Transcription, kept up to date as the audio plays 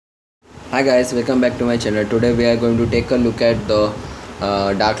Hi guys, welcome back to my channel. Today we are going to take a look at the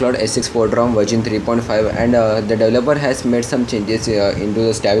Darklord S6 port ROM version 3.5, and the developer has made some changes into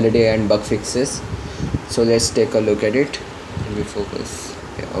the stability and bug fixes. So let's take a look at it. Let me focus.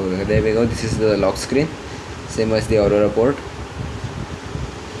 Yeah, oh, there we go. This is the lock screen, same as the Aurora port.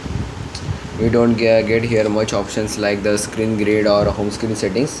 We don't get here much options like the screen grid or home screen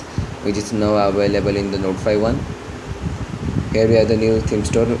settings, which is now available in the Note 5 one. Here we have the new theme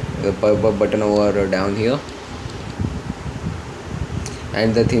store, the pop-up button over down here,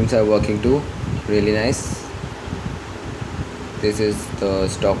 and the themes are working too, really nice. This is the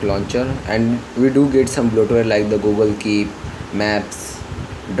stock launcher, and we do get some bloatware like the Google Keep, Maps,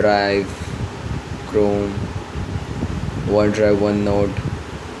 Drive, Chrome, OneDrive, OneNote,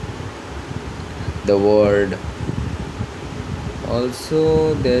 the Word.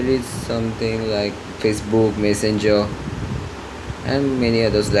 Also there is something like Facebook, Messenger, and many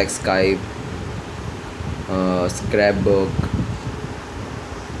others like Skype, Scrapbook,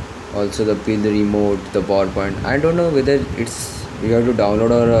 also the pin remote, the PowerPoint. I don't know whether it's you have to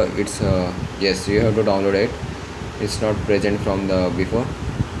download or it's yes, you have to download it. It's not present from the before.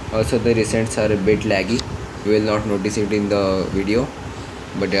 Also the recents are a bit laggy. You will not notice it in the video,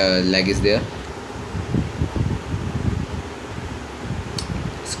 but lag is there.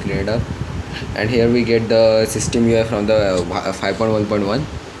 Clean it up. And here we get the system UI from the 5.1.1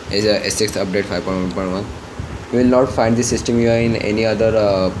 is a S6 update 5.1.1. We will not find the system UI in any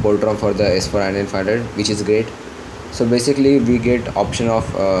other port ROM for the S4 i9500, which is great. So basically we get option of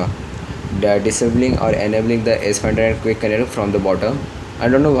disabling or enabling the S500 quick connect from the bottom. I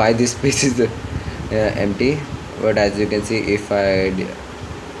don't know why this space is empty, but as you can see, if I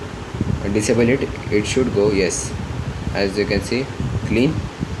disable it, it should go. Yes, as you can see, clean,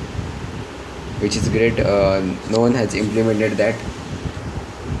 which is great. No one has implemented that.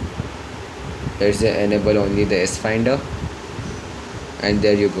 Let's enable only the S Finder, and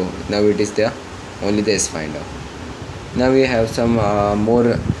there you go. Now it is there, only the S Finder. Now we have some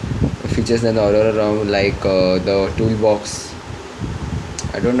more features than the Aurora ROM, like the toolbox.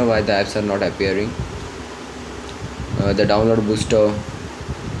 I don't know why the apps are not appearing. The download booster.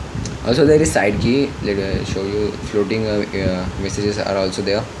 Also there is side key. Let me show you. Floating messages are also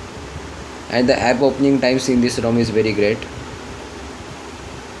there. And the app opening times in this ROM is very great.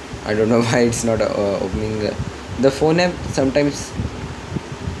 I don't know why it's not opening. The phone app sometimes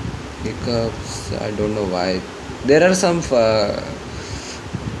hiccups. I don't know why. There are some bug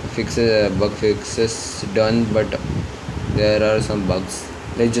fixes done, but there are some bugs.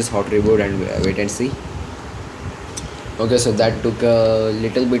 Let's just hot reboot and wait and see. Okay, so that took a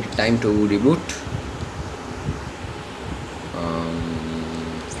little bit time to reboot.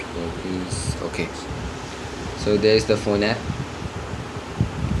 Okay, so there is the phone app.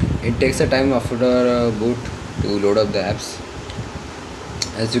 It takes a time after boot to load up the apps.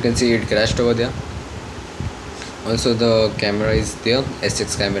 As you can see, it crashed over there. Also the camera is there,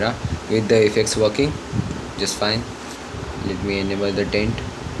 S6 camera, with the effects working just fine. Let me enable the tint.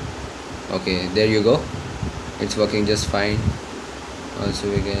 Okay, there you go, it's working just fine. Also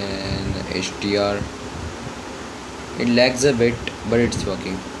we can HDR. It lags a bit, but it's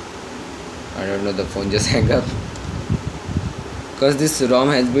working. I don't know, the phone just hang up, because this ROM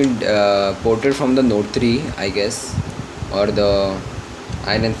has been ported from the Note 3, I guess, or the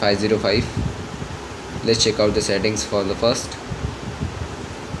i9500. Let's check out the settings for the first.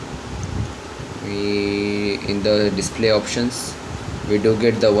 In the display options, we do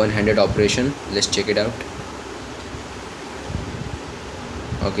get the one-handed operation. Let's check it out.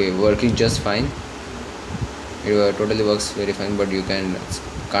 Okay, working just fine. It totally works very fine, but you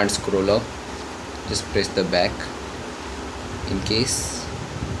can't scroll up. Just press the back in case.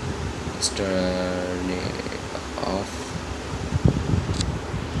 Just turn it off.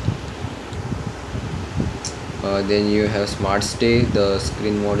 Then you have smart stay. The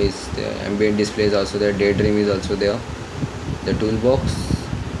screen mode is there. Ambient display is also there. Daydream is also there. The toolbox.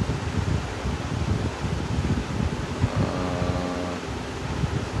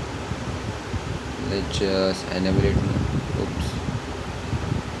 Let's just enable it now. Oops.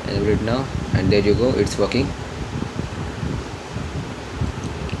 Enable it now, and there you go, it's working.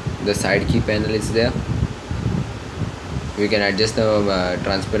 The side key panel is there. We can adjust the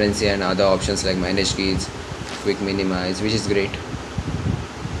transparency and other options like manage keys, quick minimize, which is great.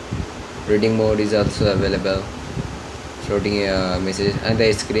 Reading mode is also available. Floating messages, and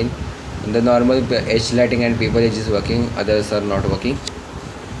the screen. The normal edge lighting and people edge is working, others are not working.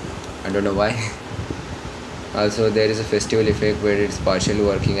 I don't know why. Also there is a festival effect where it's partially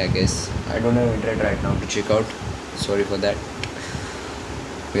working, I guess. I don't have internet right now to check out, sorry for that.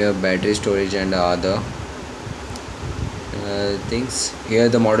 we have battery storage and other things. Here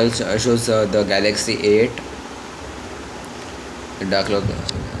the model shows the Galaxy A8 Darklord.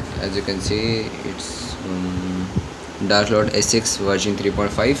 As you can see, it's Darklord S6 version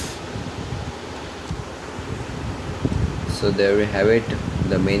 3.5. So there we have it,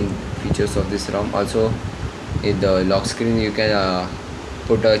 the main features of this ROM. Also in the lock screen you can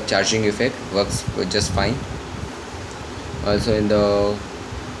put a charging effect, works just fine. Also in the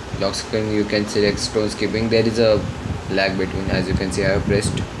lock screen you can select stone skipping. There is a lag between, as you can see. I have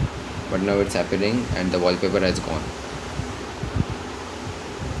pressed but now it's happening and the wallpaper has gone.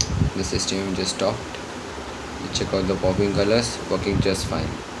 The system just stopped. Check out the popping colors, working just fine.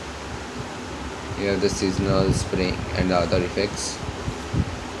 You have the seasonal spraying and the other effects.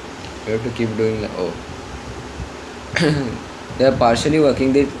 You have to keep doing. Oh, they are partially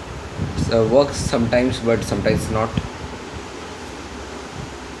working. They works sometimes but sometimes not.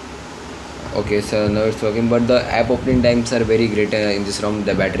 Okay, so now it's working, but the app opening times are very great in this ROM.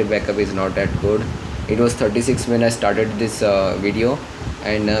 The battery backup is not that good. It was 36 when I started this video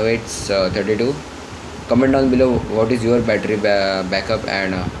and now it's 32. Comment down below what is your battery backup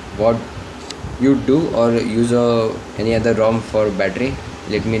and what you do or use any other ROM for battery.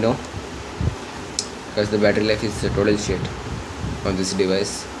 Let me know, because the battery life is total shit on this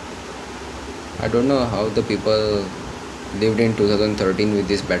device. I don't know how the people lived in 2013 with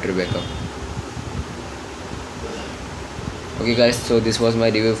this battery backup. Okay guys, so this was my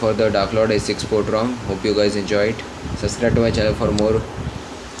review for the Darklord S6 port ROM. Hope you guys enjoyed. Subscribe to my channel for more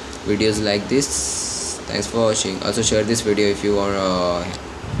videos like this. Thanks for watching. Also share this video if you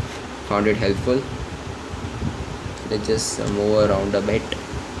found it helpful. Let's just move around a bit.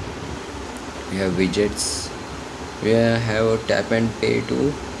 We have widgets. We have a tap and pay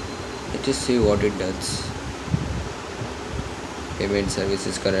too. Let's just see what it does. Payment service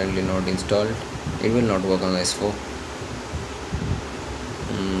is currently not installed. It will not work on S4.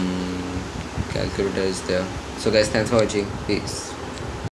 Calculator is there. So guys, thanks for watching. Peace.